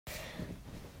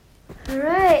All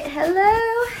right,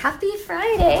 hello, happy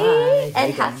Friday. Hi,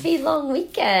 and happy long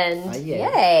weekend. Oh,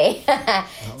 yeah. Yay.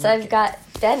 So I've got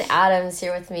Ben Adams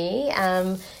here with me.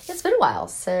 It's been a while,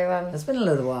 so It's been a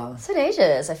little while. it's been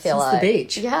ages, I feel Since like. the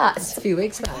beach. Yeah. It's a few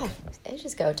weeks back.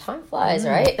 Ages ago, time flies,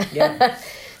 right? Yeah.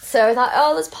 So I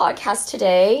thought, let's podcast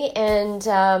today, and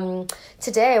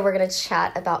today we're going to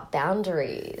chat about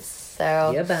boundaries.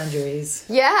 So Yeah, boundaries.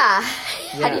 yeah.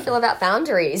 How do you feel about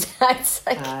boundaries? It's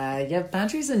like, Yeah,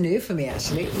 boundaries are new for me,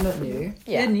 actually. Not new.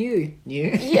 Yeah. They're new.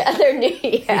 yeah, they're new.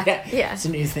 Yeah. It's a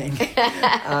new thing.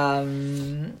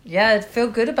 I feel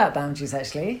good about boundaries,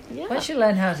 actually. Yeah. Once you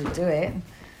learn how to do it,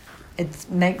 it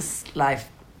makes life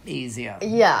easier.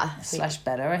 Yeah. /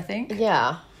 better, I think.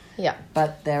 Yeah. Yeah.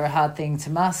 But they're a hard thing to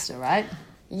master, right?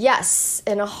 Yes,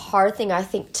 and a hard thing, I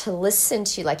think, to listen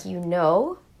to, like, you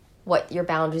know what your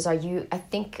boundaries are. I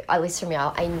think, at least for me,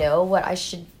 I know what I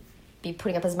should be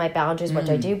putting up as my boundaries, what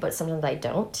do I do, but sometimes I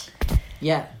don't.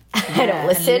 Yeah. I don't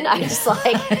listen. I'm just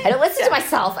like, I don't listen to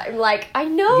myself. I'm like, I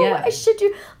know Yeah. I should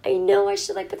do, I know I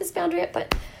should, like, put this boundary up,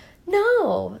 but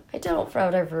no, I don't for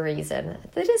whatever reason.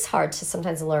 It is hard to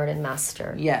sometimes learn and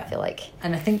master. Yeah. I feel like.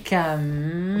 And I think,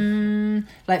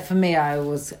 like for me,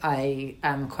 I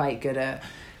am quite good at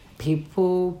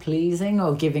people pleasing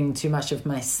or giving too much of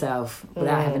myself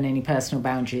without having any personal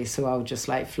boundaries. So I'll just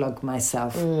like flog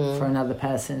myself for another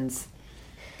person's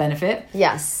benefit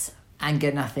Yes. and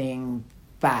get nothing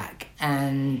back.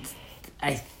 And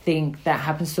I think that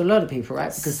happens to a lot of people,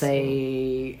 right? Because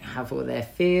they have all their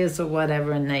fears or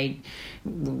whatever, and they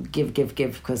give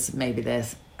because maybe they're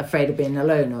afraid of being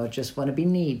alone or just want to be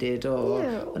needed or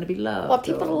want to be loved. What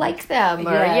people or, like them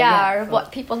or, or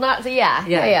what people not,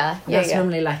 That's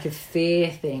normally like a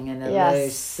fear thing and a Yes. low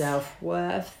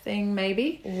self-worth thing,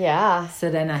 maybe. Yeah.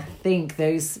 So then I think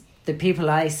the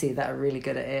people I see that are really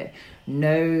good at it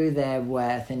know their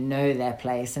worth and know their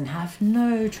place and have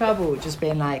no trouble just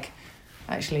being like,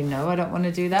 actually, no, I don't want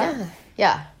to do that.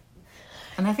 Yeah.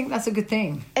 And I think that's a good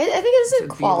thing. I think it's a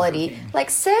beautiful quality. thing. Like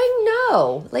saying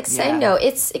no. Like saying Yeah. no.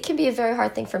 It can be a very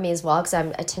hard thing for me as well because I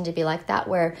tend to be like that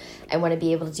where I want to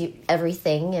be able to do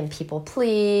everything and people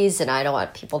please and I don't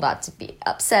want people not to be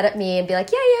upset at me and be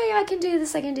like, yeah, I can do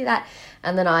this, I can do that.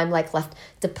 And then I'm like left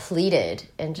depleted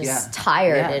and just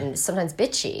tired and sometimes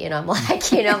bitchy. And I'm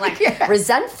like, like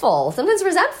resentful. Sometimes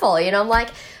resentful, I'm like,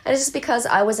 and it's just because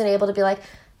I wasn't able to be like,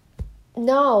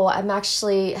 no, I'm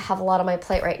actually have a lot on my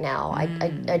plate right now.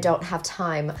 I don't have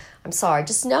time. I'm sorry.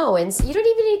 Just no. And you don't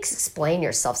even need to explain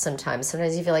yourself sometimes.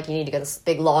 Sometimes you feel like you need to go this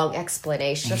big, long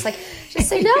explanation. It's like, just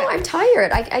say, no, I'm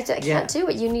tired. I can't do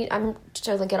it. I'm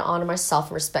trying to honor myself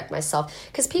and respect myself.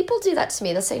 Because people do that to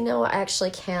me. They'll say, no, I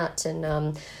actually can't. And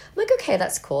I'm like, okay,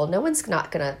 that's cool. No one's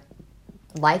not going to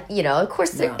of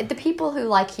course, the people who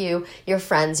like you, your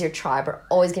friends, your tribe are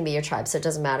always going to be your tribe. So it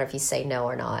doesn't matter if you say no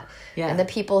or not. Yeah. And the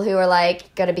people who are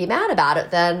like going to be mad about it,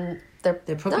 then they're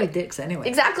probably dicks anyway.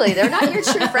 Exactly. They're not your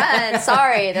true friends.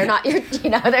 Sorry. They're not your,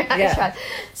 they're not your tribe.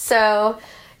 So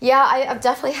yeah, I've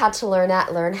definitely had to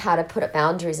learn how to put up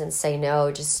boundaries and say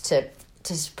no just to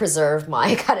preserve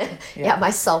my kind of,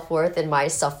 my self-worth and my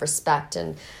self-respect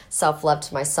and self-love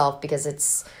to myself because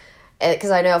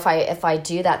I know if I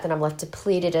do that, then I'm left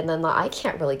depleted, and then I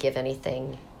can't really give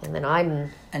anything, and then I'm.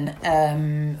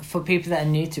 And for people that are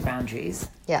new to boundaries,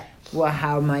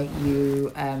 how might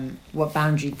you? What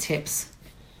boundary tips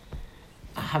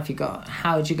have you got?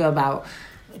 How would you go about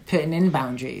putting in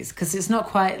boundaries? Because it's not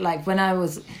quite like when I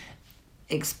was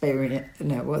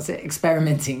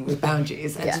experimenting with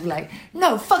boundaries. I just be like,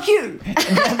 no, fuck you. And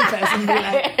the other person would be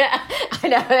like, I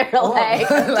know, they're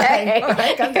like,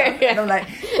 and I'm like,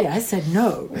 I said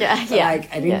no.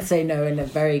 Like, I didn't say no in a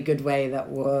very good way that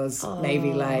was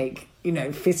maybe like,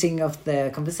 fitting of the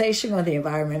conversation or the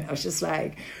environment. I was just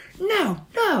like, no.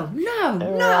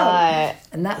 Right.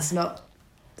 And that's not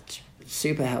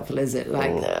super helpful, is it?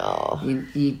 Like, no. You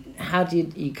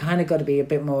kind of got to be a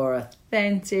bit more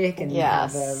authentic and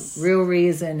have a real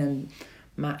reason and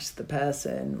match the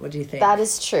person. What do you think? That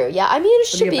is true. Yeah, I mean, it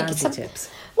should be some tips.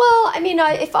 Well, I mean,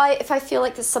 if I feel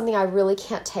like there's something I really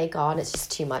can't take on, it's just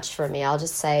too much for me. I'll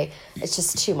just say it's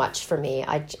just too much for me.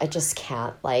 I just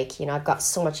can't. Like, I've got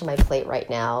so much on my plate right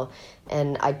now,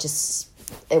 and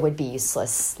it would be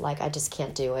useless. Like, I just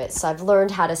can't do it. So I've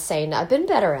learned how to say no. I've been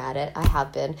better at it. I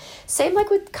have been. Same like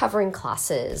with covering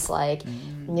classes. Like,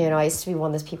 I used to be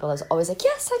one of those people that was always like,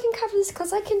 yes, I can cover this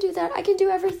class. I can do that. I can do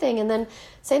everything. And then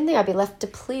same thing, I'd be left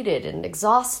depleted and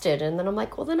exhausted. And then I'm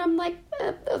like, well, then I'm like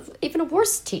even a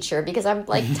worse teacher because I'm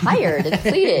like tired and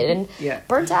depleted and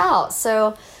burnt out.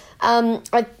 So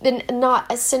I've been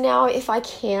so now if I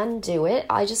can do it,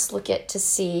 I just look at to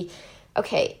see,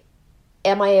 okay,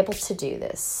 am I able to do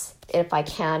this? If I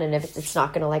can, and if it's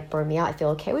not going to like burn me out, I feel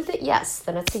okay with it, yes,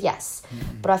 then it's a yes.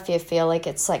 But if I feel like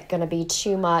it's like going to be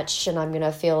too much and I'm going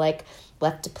to feel like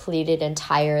left depleted and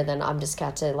tired, then I'm just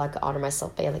got to like honor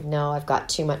myself by like, no, I've got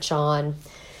too much on.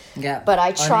 Yeah. But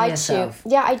I try to,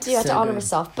 I do have to honor good.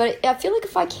 myself. But I feel like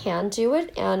if I can do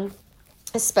it, and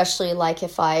especially like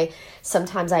if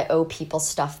sometimes I owe people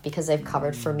stuff because they've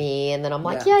covered for me, and then I'm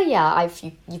like,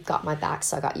 you've got my back,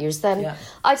 so I got yours. Then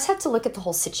I just have to look at the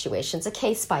whole situation. It's a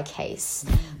case by case.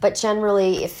 But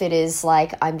generally, if it is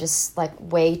like I'm just like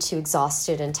way too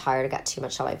exhausted and tired, I got too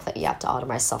much on my plate, you have to honor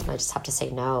myself, and I just have to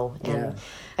say no. And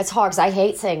it's hard because I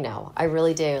hate saying no. I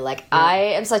really do. Like I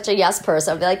am such a yes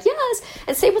person. I'll be like, yes.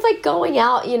 And same with like going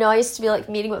out, you know, I used to be like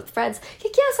meeting with friends.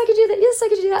 Like, yes, I could do that. Yes, I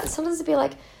could do that. And sometimes it'd be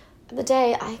like, in the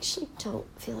day, I actually don't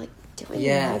feel like doing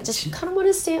that. I just kind of want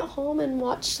to stay at home and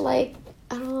watch, like,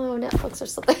 I don't know, Netflix or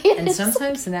something. And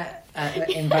sometimes in that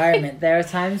environment, there are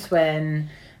times when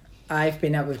I've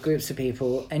been out with groups of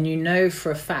people, and you know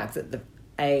for a fact that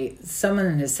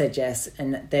someone has said yes,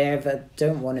 and they either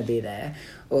don't want to be there,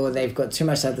 or they've got too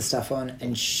much other stuff on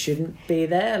and shouldn't be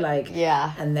there. Like,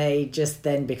 and they just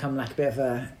then become like a bit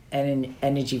of an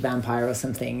energy vampire or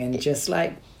something, and just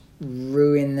like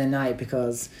ruin the night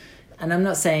because. And I'm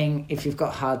not saying if you've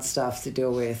got hard stuff to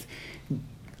deal with,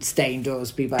 stay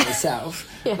indoors, be by yourself.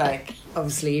 Like,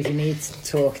 obviously, if you need to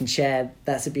talk and share,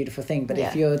 that's a beautiful thing. But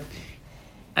if you're,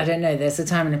 I don't know, there's a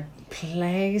time and a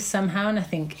place somehow. And I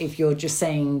think if you're just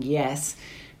saying yes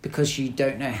because you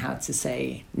don't know how to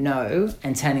say no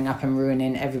and turning up and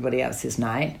ruining everybody else's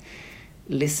night,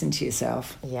 listen to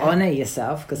yourself. Honor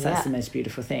yourself, because that's the most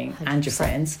beautiful thing. 100%. And your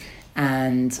friends.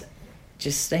 And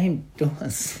just stay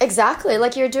indoors. Exactly.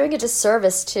 Like you're doing a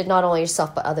disservice to not only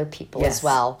yourself, but other people as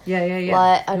well.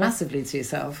 Yeah. Massively to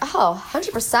yourself. Oh,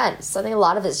 100%. So I think a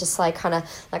lot of it's just like kind of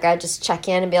like I just check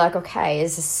in and be like, okay,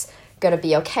 is this going to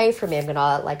be okay for me? I'm going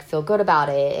to like feel good about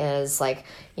it. Is like,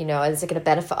 you know, is it going to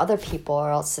benefit other people? Or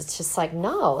else it's just like,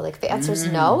 no. Like the answer is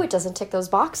no. It doesn't tick those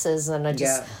boxes. And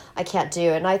I can't do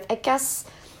it. And I guess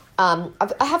I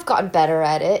have gotten better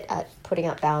at it, at putting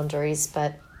up boundaries,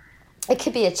 but it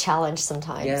could be a challenge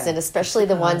sometimes, and especially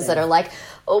the ones that are like,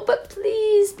 oh, but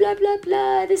please, blah, blah,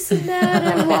 blah, this and that.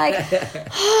 And I'm like,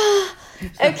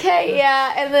 okay,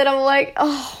 and then I'm like,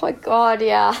 oh, my God,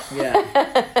 Yeah,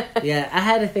 I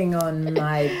had a thing on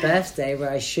my birthday where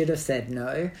I should have said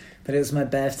no, but it was my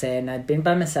birthday, and I'd been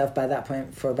by myself by that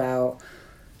point for about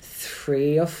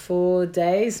 3 or 4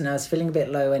 days, and I was feeling a bit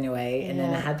low anyway, and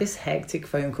then I had this hectic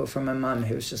phone call from my mum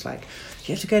who was just like,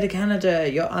 you have to go to Canada,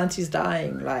 your auntie's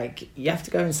dying, like you have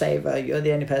to go and save her, you're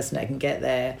the only person that can get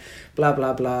there, blah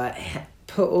blah blah,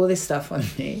 put all this stuff on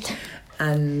me,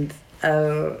 and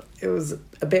it was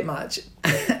a bit much.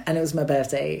 And it was my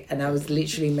birthday, and I was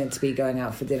literally meant to be going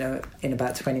out for dinner in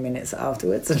about 20 minutes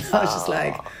afterwards, and I was just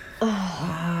like,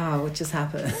 wow, what just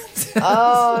happened?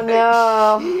 Oh,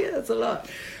 no. Yeah, it's a lot.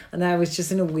 And I was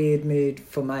just in a weird mood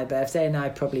for my birthday, and I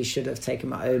probably should have taken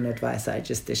my own advice that I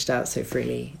just dished out so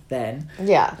freely then.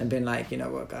 Yeah. And been like, you know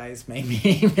what, guys,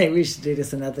 maybe we should do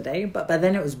this another day. But by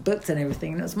then it was booked and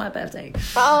everything, and it was my birthday.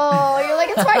 Oh, you're like,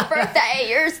 it's my birthday.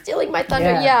 You're stealing my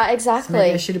thunder. Yeah, exactly. So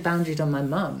maybe I should have boundaried on my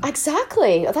mum.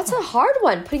 Exactly. That's a hard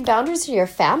one, putting boundaries in your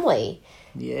family.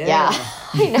 Yeah.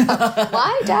 I know.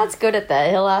 My dad's good at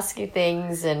that. He'll ask you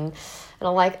things, and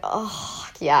I'm like, oh,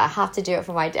 yeah, I have to do it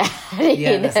for my dad. Yeah,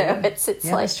 you know, it's like,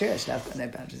 that's true. Actually, I've got no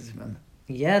boundaries.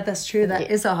 Yeah, that's true.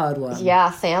 That is a hard one. Yeah,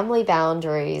 family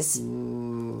boundaries.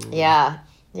 Ooh. Yeah,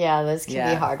 those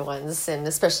can be hard ones, and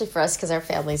especially for us because our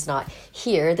family's not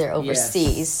here; they're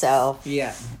overseas. So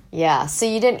so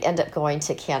you didn't end up going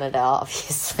to Canada,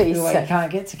 obviously. Well, you can't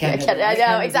get to Canada. I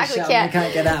know, exactly. You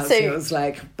can't get out. So it was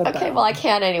like, okay, well, I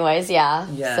can anyways. Yeah.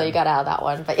 So you got out of that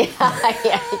one, but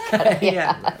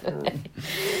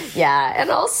and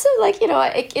also, like, you know,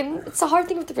 it's a hard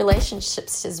thing with the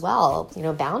relationships as well. You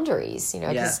know, boundaries. You know,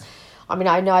 because I mean,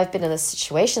 I know I've been in those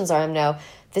situations where I know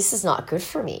this is not good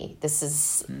for me. This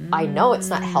is, I know it's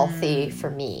not healthy for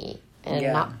me.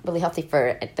 And not really healthy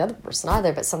for the other person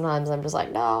either. But sometimes I'm just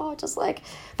like, no, just like,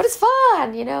 but it's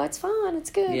fun, you know, it's fun,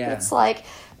 it's good. Yeah. It's like,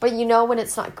 but you know when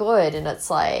it's not good, and it's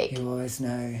like, you always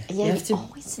know. Yeah, you have to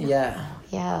always know. Yeah.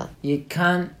 Yeah. You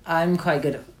can't, I'm quite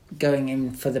good at going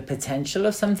in for the potential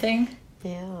of something.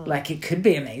 Yeah. Like, it could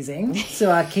be amazing, so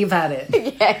I keep at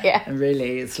it. Yeah. And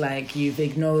really, it's like you've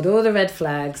ignored all the red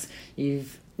flags,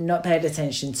 you've not paid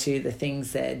attention to the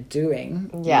things they're doing.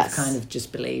 Yes. You've kind of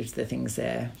just believed the things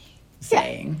they're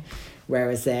saying,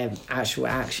 whereas their actual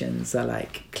actions are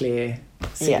like clear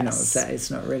signals that it's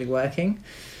not really working.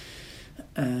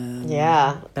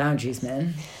 Boundaries,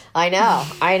 man. I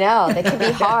know. They can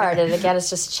be hard. And again, it's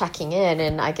just checking in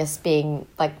and I guess being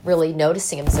like really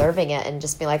noticing, observing it and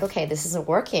just being like, okay, this isn't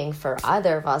working for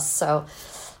either of us. So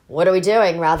what are we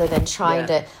doing rather than trying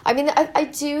to, I mean, I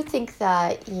do think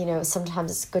that, you know,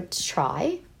 sometimes it's good to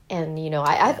try. And, you know,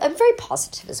 I'm very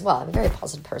positive as well. I'm a very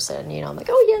positive person. You know, I'm like,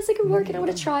 oh, yes, it can work and I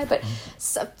want to try. But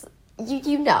so,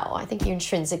 you know, I think you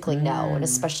intrinsically know. And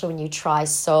especially when you try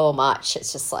so much,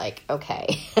 it's just like,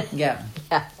 okay. Yeah.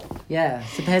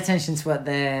 So pay attention to what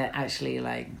they're actually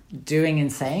like doing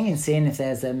and saying and seeing if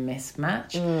there's a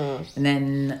mismatch. And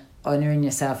then honoring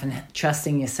yourself and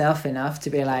trusting yourself enough to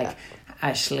be like,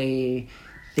 actually,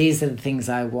 these are the things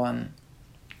I want.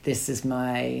 This is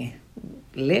my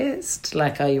list.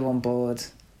 Like, are you on board?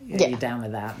 Are you down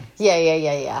with that?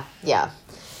 Yeah.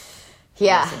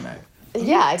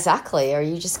 Yeah, exactly. Or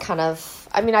you just kind of,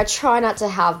 I mean, I try not to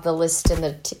have the list in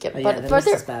the ticket, but the list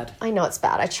is bad. I know it's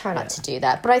bad. I try not to do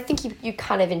that, but I think you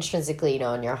kind of intrinsically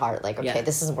know in your heart, like, okay,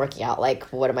 this isn't working out. Like,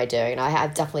 what am I doing? And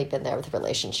I've definitely been there with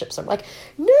relationships. I'm like,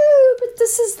 no, but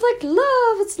this is like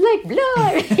love. It's like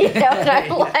blood, you know. And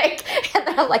I'm like, and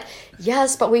then I'm like,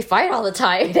 yes, but we fight all the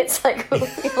time. And it's like,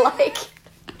 like.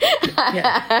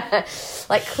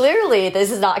 Like clearly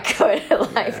this is not good.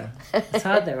 Like it's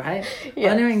hard though, right?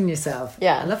 Honoring yourself.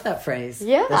 I love that phrase.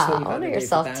 That's what you honor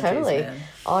yourself. Totally, man.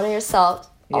 Honor yourself.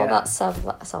 All about self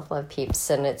love,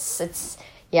 peeps, and it's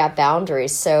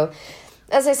boundaries. So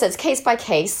as I said, it's case by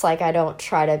case. Like I don't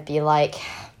try to be like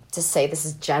to say this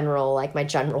is general, like my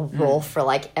general rule for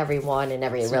like everyone in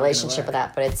every relationship with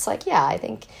that. But it's like I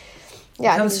think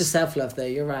it comes to self love though.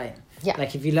 You're right. Yeah.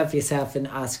 Like if you love yourself and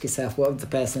ask yourself what would the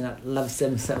person that loves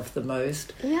themselves the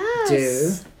most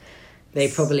do, they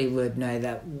probably would know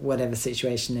that whatever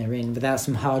situation they're in, without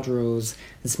some hard rules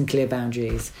and some clear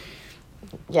boundaries.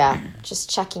 Yeah, just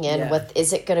checking in with,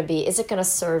 is it going to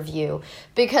serve you?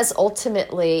 Because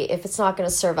ultimately, if it's not going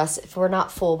to serve us, if we're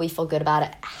not full, we feel good about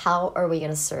it, how are we going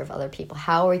to serve other people?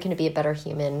 How are we going to be a better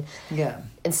human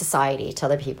in society to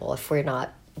other people if we're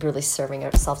not really serving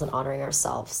ourselves and honoring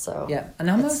ourselves? So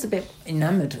and I'm always a bit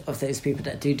enamored of those people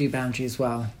that do boundaries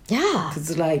well.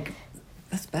 Because like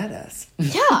that's badass.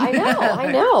 I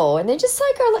know, and they just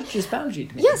like are like just boundary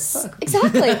to me. Yes,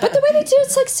 exactly. But the way they do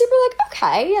it's like super like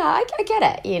okay, I get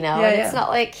it, you know. And it's not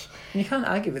like you can't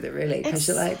argue with it really because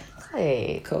you're like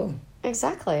cool.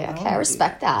 Exactly. Okay, I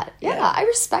respect that. I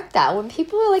respect that. When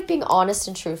people are like being honest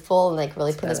and truthful and like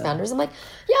really put those boundaries, I'm like,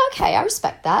 okay, I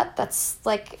respect that. That's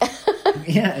like,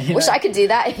 wish I could do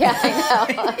that.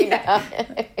 I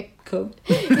know. Cool.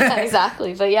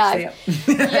 Exactly. But I've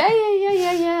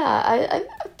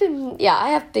been, I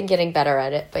have been getting better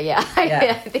at it. But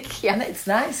I think, and it's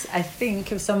nice. I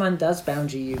think if someone does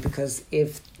boundary you, because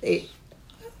if it,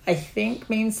 I think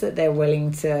means that they're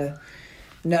willing to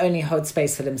not only hold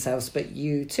space for themselves, but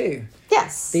you too.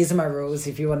 Yes. These are my rules.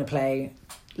 If you want to play,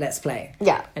 let's play.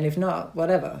 Yeah. And if not,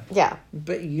 whatever. Yeah.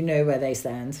 But you know where they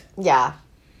stand. Yeah.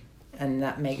 And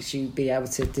that makes you be able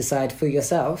to decide for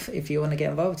yourself if you want to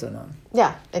get involved or not.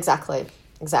 Yeah, exactly.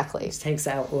 It takes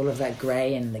out all of that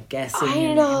grey and the guessing.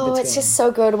 I know, it's just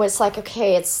so good when it's like,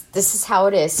 okay, this is how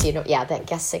it is, you know. Yeah, that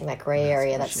guessing, that grey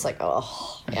area, that's like,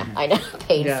 I know,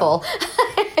 painful.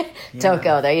 Don't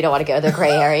go there. You don't want to go to the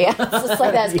grey area. It's just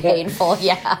like that's painful.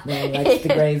 Yeah. No, like the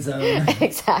grey zone.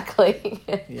 Exactly.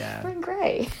 Yeah. We're in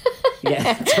grey. We're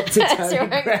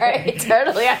in grey.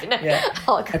 Totally, I know. Yeah.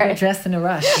 All grey. I've been dressed in a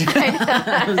rush.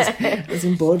 I was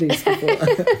in bodies before.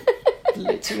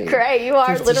 Literally. Grey, you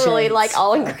are literally shades. Like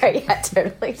all in grey. Yeah,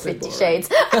 totally. 50 shades.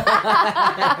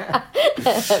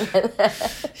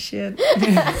 Shit.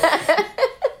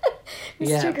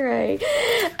 Mr. Grey.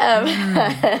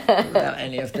 Without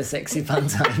any of the sexy fun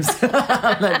times.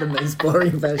 I'm like the most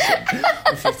boring version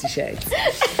of 50 Shades.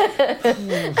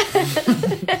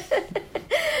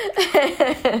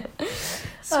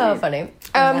 Funny.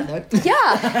 On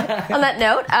that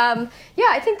note,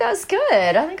 I think that was good.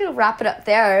 I think I'll wrap it up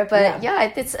there. But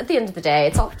it's at the end of the day,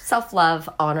 it's all self-love,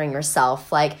 honoring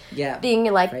yourself, like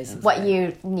being like what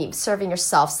you need, serving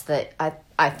yourself so that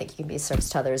I think you can be of service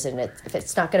to others. And if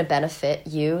it's not going to benefit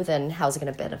you, then how's it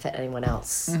going to benefit anyone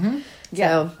else? Mm-hmm.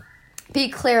 So be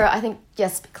clear. I think, be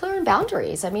clear in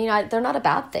boundaries. I mean, they're not a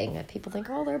bad thing. People think,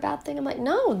 they're a bad thing. I'm like,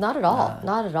 no, not at all.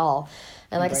 Not at all.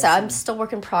 And like I said, I'm still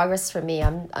work in progress for me.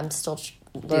 I'm still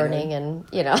learning and,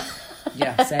 you know.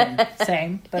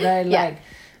 Same. But I've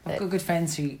got good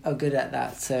friends who are good at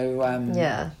that. So,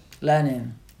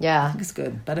 learning. Yeah. I think it's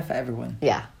good. Better for everyone.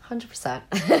 Yeah, 100%.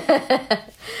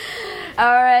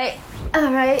 All right.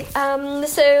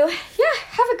 So,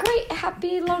 have a great,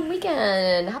 happy, long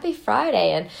weekend. Happy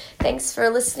Friday. And thanks for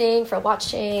listening, for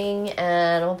watching.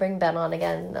 And we'll bring Ben on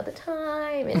again another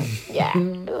time. And yeah,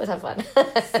 it was have fun.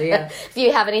 See ya. If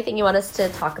you have anything you want us to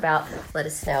talk about, let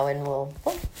us know and we'll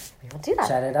do that.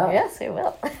 Chat it up. Yes, we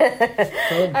will.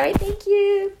 Cool. All right, thank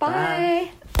you. Bye.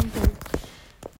 Bye.